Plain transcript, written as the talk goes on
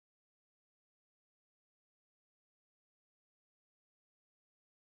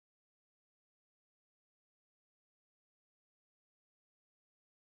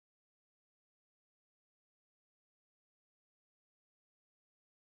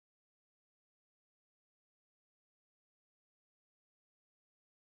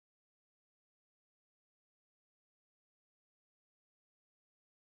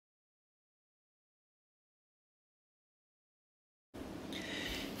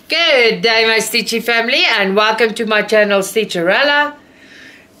Good day, my Stitchy family, and welcome to my channel, Stitcha-Rella.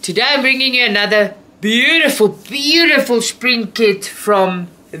 Today I'm bringing you another beautiful spring kit from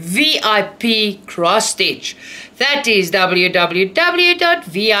VIP Cross Stitch. That is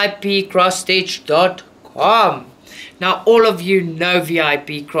www.vipcrossstitch.com. Now, all of you know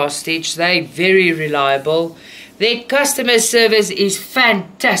VIP Cross Stitch. They're very reliable. Their customer service is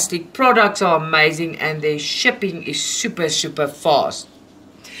fantastic. Products are amazing, and their shipping is super fast.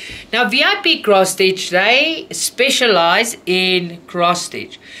 Now, VIP Cross Stitch, they specialize in cross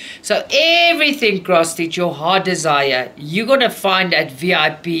stitch. So everything cross stitch your heart desire, you're going to find at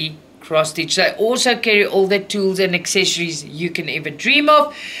VIP Cross Stitch. They also carry all the tools and accessories you can ever dream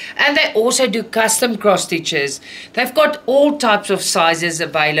of. And they also do custom cross stitches. They've got all types of sizes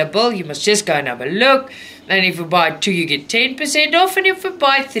available. You must just go and have a look. And if you buy 2, you get 10% off. And if you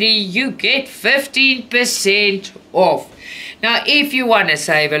buy 3, you get 15% off. Now, if you want to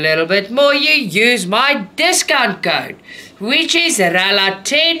save a little bit more, you use my discount code, which is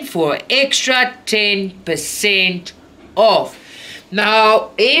Rella10 for extra 10% off.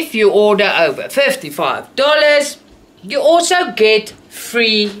 Now, if you order over $55, you also get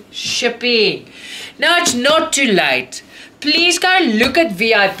free shipping. Now, it's not too late. Please go look at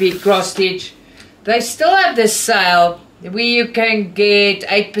VIP Cross Stitch. They still have this sale where you can get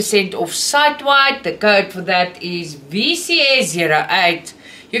 8% off site-wide. The code for that is VCS08.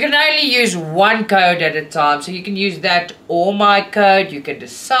 You can only use one code at a time, so you can use that or my code. You can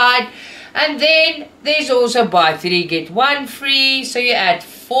decide. And then there's also buy 3 get 1 free. So you add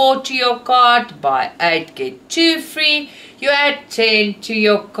 4 to your cart, buy 8 get 2 free. You add 10 to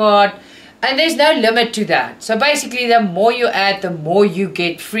your cart, and there's no limit to that. So basically, the more you add, the more you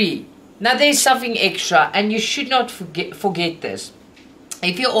get free. Now, there's something extra, and you should not forget this.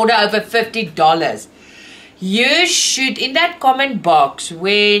 If you order over $50, you should, in that comment box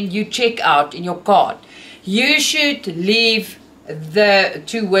when you check out in your cart, you should leave the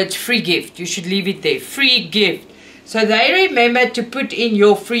 2 words free gift. You should leave it there, free gift. So they remember to put in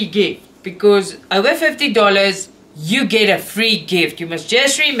your free gift, because over $50, you get a free gift. You must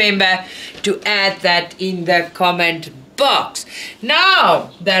just remember to add that in the comment box.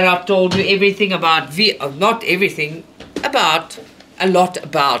 Now that I've told you everything about not everything, about a lot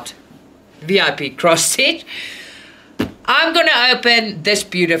about VIP Cross Stitch, I'm going to open this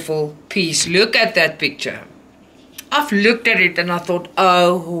beautiful piece. Look at that picture. I've looked at it and I thought,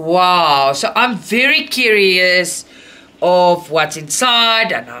 oh wow. So I'm very curious of what's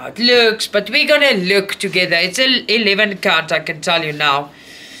inside and how it looks, but we're going to look together. It's an 11 count, I can tell you now,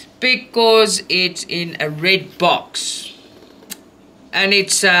 because it's in a red box. And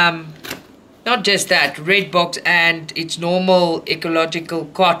it's not just that, red box, and it's normal ecological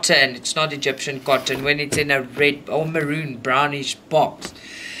cotton. It's not Egyptian cotton when it's in a red or maroon brownish box.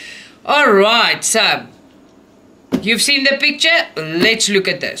 Alright, so you've seen the picture. Let's look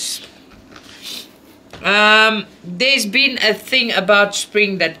at this. There's been a thing about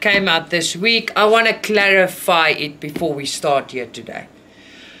spring that came out this week. I want to clarify it before we start here today.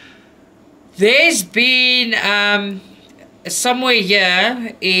 There's been somewhere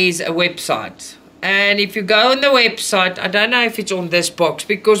here is a website, and if you go on the website, I don't know if it's on this box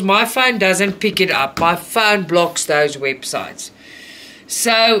because my phone doesn't pick it up. My phone blocks those websites.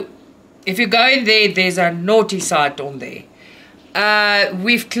 So if you go in there, there's a naughty site on there.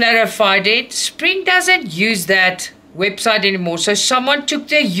 We've clarified it. Spring doesn't use that website anymore. So someone took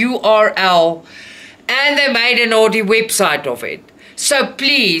the URL and they made a naughty website of it. So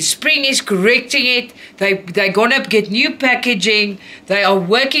please, Spring is correcting it. They're going to get new packaging. They are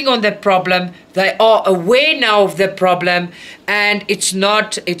working on the problem. They are aware now of the problem. And it's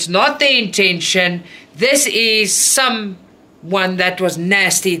not their intention. This is someone that was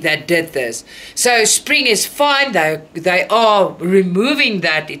nasty that did this. So Spring is fine. They are removing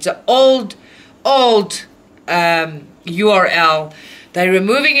that. It's an old URL. They're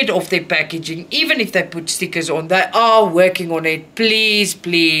removing it off their packaging. Even if they put stickers on, they are working on it. Please,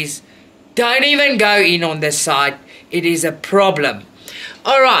 please, don't even go in on the site. It is a problem.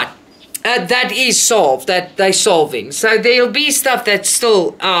 All right, that is solved. That they're solving. So there'll be stuff that's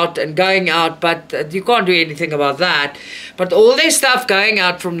still out and going out, but you can't do anything about that. But all their stuff going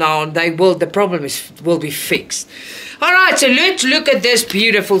out from now on, the problem will be fixed. Alright, so let's look at this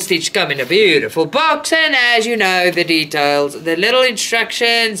beautiful stitch. Come in a beautiful box, and as you know, the details, the little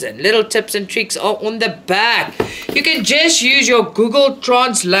instructions and little tips and tricks are on the back. You can just use your Google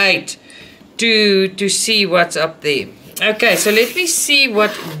Translate to see what's up there. Okay, so let me see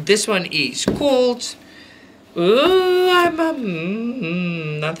what this one is called. Oh,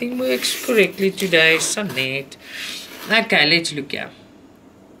 nothing works correctly today, Sunnet. Okay, let's look here.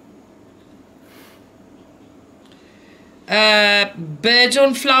 birds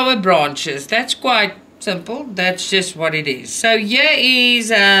on flower branches. That's quite simple. That's just what it is. So here is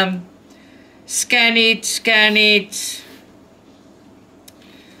scan it.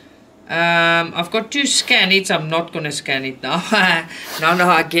 I've got two scan it. I'm not going to scan it now. Now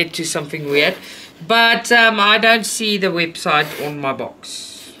I get to something weird. But I don't see the website on my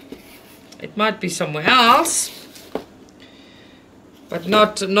box. It might be somewhere else, but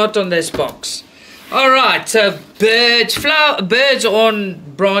not on this box. Alright, so birds on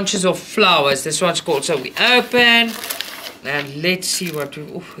branches of flowers. This one's called. So we open, and let's see what we...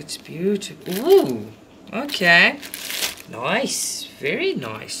 Oh, it's beautiful. Ooh, okay. Nice, very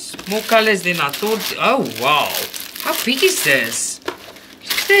nice. More colors than I thought. Oh, wow. How big is this? Look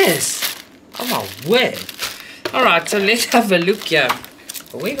at this. Oh my word. Alright, so let's have a look here.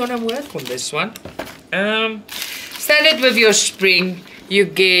 We're gonna work on this one. Standard with your spring, you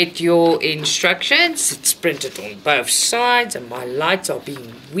get your instructions. It's printed on both sides, and my lights are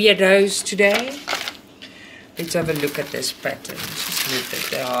being weirdos today. Let's have a look at this pattern. Just move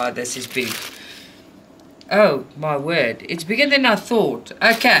it. Oh, this is big. Oh my word, it's bigger than I thought.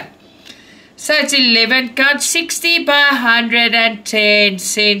 Okay. So it's 11 count, 60 by 110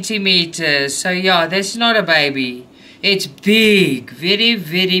 centimeters. So yeah, that's not a baby. It's big, very,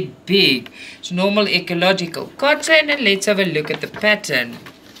 very big. It's normal ecological cotton. And let's have a look at the pattern.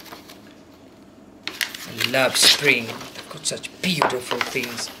 I love spring. They've got such beautiful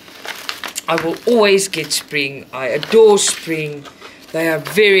things. I will always get spring. I adore spring. They are a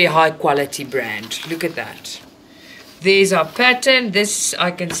very high quality brand. Look at that. There's our pattern. This I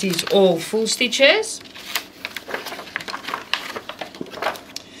can see is all full stitches.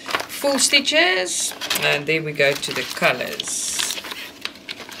 Full stitches. And then we go to the colors.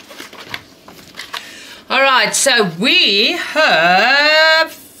 Alright, so we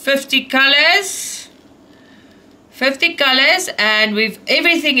have 50 colors. 50 colors, and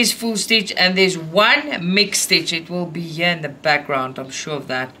everything is full stitch, and there's one mixed stitch. It will be here in the background, I'm sure of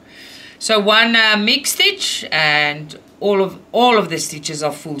that. So one mixed stitch, and all of the stitches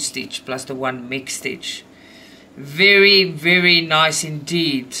are full stitch plus the one mixed stitch. Very, very nice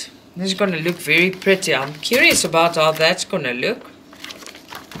indeed. This is going to look very pretty. I'm curious about how that's going to look.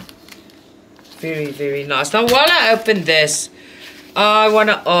 Very, very nice. Now while I open this, I want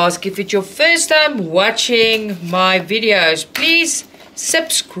to ask, if it's your first time watching my videos, please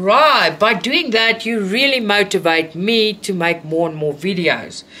subscribe. By doing that, you really motivate me to make more and more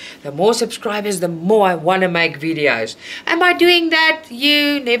videos. The more subscribers, the more I want to make videos. And by doing that,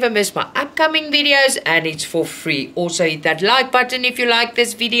 you never miss my upcoming videos, and it's for free. Also, hit that like button if you like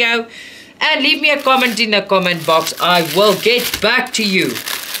this video, and leave me a comment in the comment box. I will get back to you.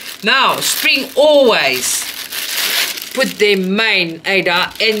 Now, spring always put the main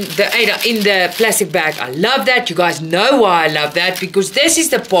Ada in the plastic bag. I love that. You guys know why I love that, because this is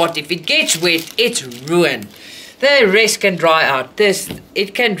the part, if it gets wet, it's ruined. The rest can dry out.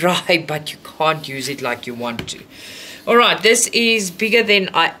 It can dry, but you can't use it like you want to. Alright, this is bigger than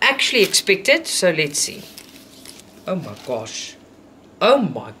I actually expected, so let's see. Oh my gosh. Oh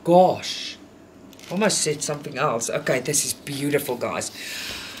my gosh. Almost said something else. Okay, this is beautiful, guys.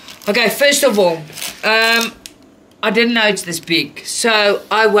 Okay, first of all, I didn't know it's this big, so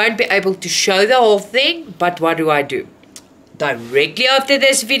I won't be able to show the whole thing, but what do? Directly after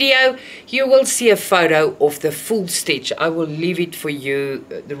this video, you will see a photo of the full stitch. I will leave it for you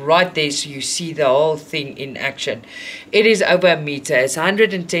right there so you see the whole thing in action. It is over a meter. It's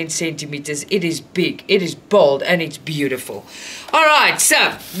 110 centimeters. It is big. It is bold, and it's beautiful. Alright,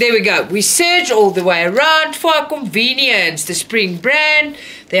 so there we go. We serge all the way around for our convenience. The spring brand,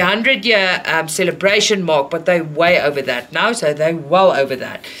 the 100-year celebration mark, but they're way over that now, so they're well over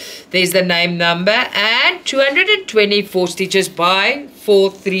that. There's the name number, and 224 stitches by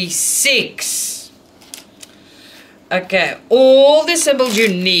 436. Okay, all the symbols you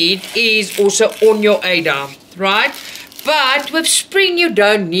need is also on your Ada, right? But with spring, you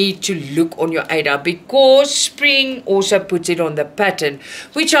don't need to look on your Ada, because spring also puts it on the pattern,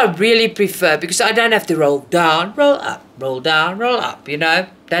 which I really prefer, because I don't have to roll down, roll up, roll down, roll up, you know.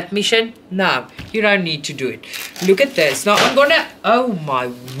 That mission? No, you don't need to do it. Look at this. Now I'm gonna... Oh my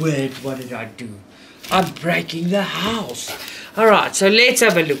word, what did I do? I'm breaking the house. Alright, so let's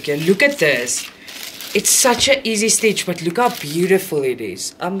have a look here. Look at this. It's such an easy stitch, but look how beautiful it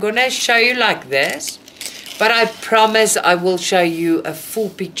is. I'm gonna show you like this, but I promise I will show you a full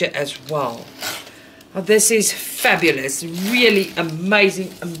picture as well. Oh, this is fabulous. Really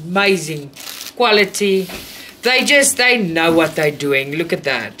amazing, amazing quality. They know what they're doing. Look at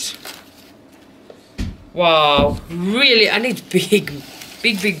that. Wow, really, and it's big,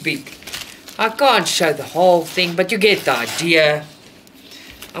 big, big, big. I can't show the whole thing, but you get the idea.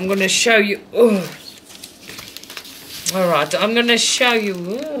 I'm going to show you. Oh. Alright, I'm going to show you.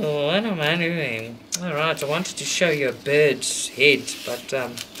 Oh, what am I doing? Alright, I wanted to show you a bird's head, but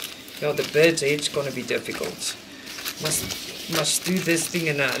yeah, the bird's head's going to be difficult. Must do this thing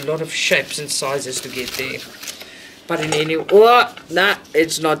in a lot of shapes and sizes to get there. But in any... Oh, nah,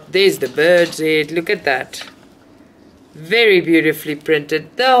 it's not. There's the bird's head. Look at that. Very beautifully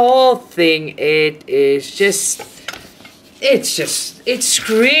printed. The whole thing, it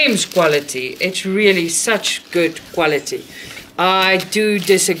screams quality. It's really such good quality. I do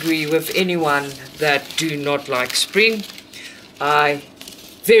disagree with anyone that do not like spring. I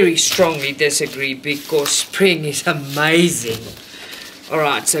very strongly disagree because spring is amazing.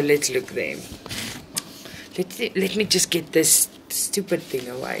 Alright, so let's look there. Let me just get this stupid thing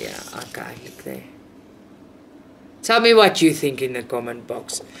away. Yeah, okay, look there. Tell me what you think in the comment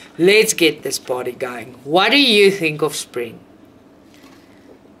box. Let's get this party going. What do you think of spring?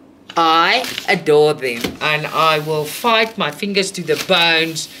 I adore them, and I will fight my fingers to the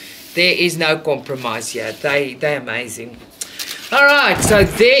bones. There is no compromise here. They're amazing. Alright, so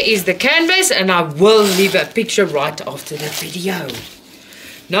there is the canvas, and I will leave a picture right after the video.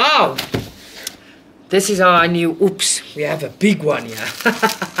 Now, this is how I knew, oops, we have a big one here.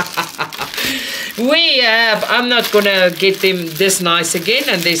 I'm not going to get them this nice again,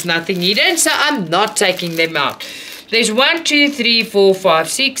 and there's nothing hidden, so I'm not taking them out. There's 1, 2, 3, 4, 5,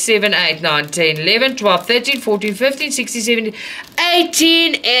 6, 7, 8, 9, 10, 11, 12, 13, 14, 15, 16, 17,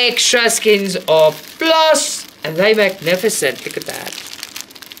 18 extra skins of plus. And they're magnificent. Look at that.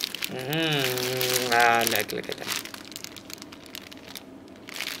 Look at that.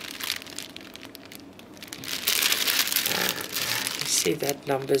 You see that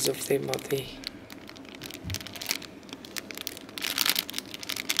numbers of them are there.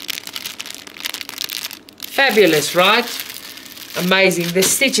 Fabulous, right? Amazing. The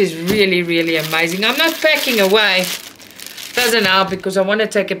stitch is really, really amazing. I'm not packing away. Doesn't help because I want to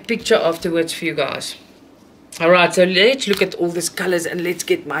take a picture afterwards for you guys. Alright, so let's look at all these colors and let's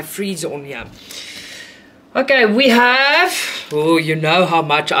get my freeze on here. Okay, we have... Oh, you know how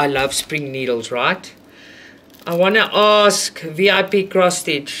much I love spring needles, right? I want to ask VIP Cross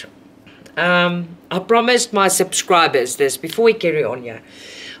Stitch. I promised my subscribers this before we carry on here.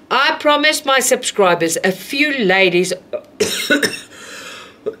 I promised my subscribers, a few ladies...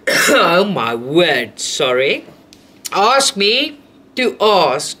 oh my word, sorry. Asked me to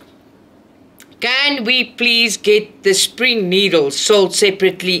ask, can we please get the spring needles sold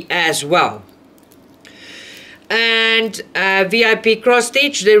separately as well? And VIP Cross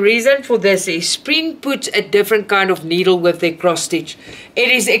Stitch, the reason for this is Spring puts a different kind of needle with their cross stitch. It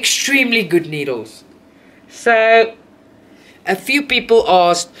is extremely good needles. So a few people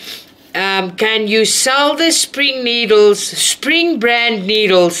asked, can you sell the spring needles, spring brand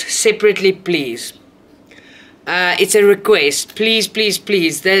needles separately, please? It's a request. Please, please,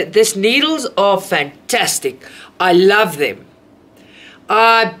 please. These needles are fantastic. I love them.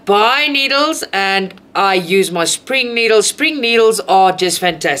 I buy needles and I use my spring needles. Spring needles are just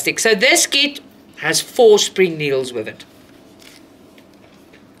fantastic. So this kit has 4 spring needles with it.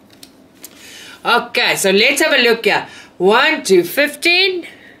 Okay, so let's have a look here. 1 to 15.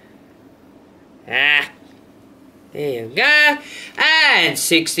 There you go. And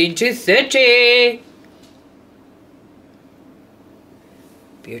 16 to 30.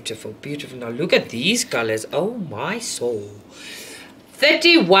 Beautiful, beautiful. Now look at these colors. Oh my soul.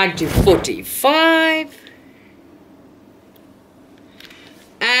 31 to 45.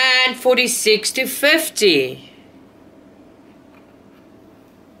 And 46 to 50.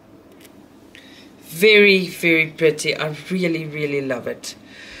 Very, very pretty. I really, really love it.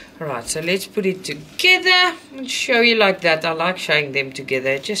 Alright, so let's put it together and show you like that. I like showing them together.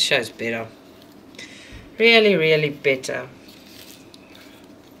 It just shows better. Really, really better.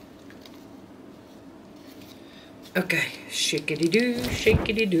 Okay, shake-a-dee-doo,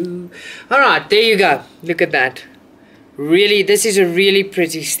 shake-a-dee-doo. Alright, there you go. Look at that. Really, this is a really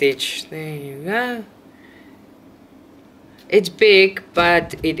pretty stitch. There you go. It's big,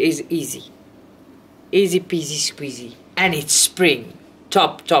 but it is easy. Easy peasy squeezy. And it's spring.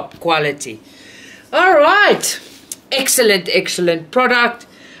 Top quality. Alright. Excellent, excellent product.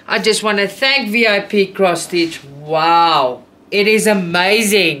 I just want to thank VIP Cross Stitch. Wow. It is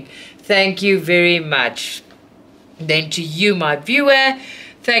amazing. Thank you very much. Then to you, my viewer,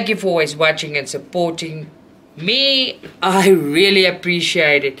 thank you for always watching and supporting me. I really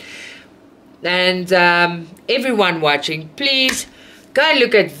appreciate it. And everyone watching, please Go and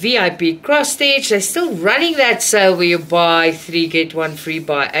look at VIP Cross Stitch. They're still running that sale where you buy 3 get 1 free,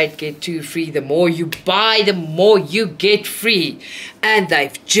 buy 8 get 2 free. The more you buy, the more you get free. And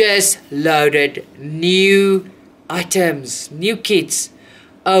they've just loaded new items, new kits.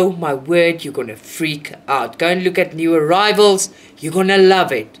 Oh my word, you're gonna freak out. Go and look at new arrivals. You're gonna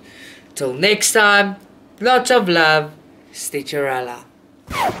love it. Till next time, lots of love, Stitcha-Rella.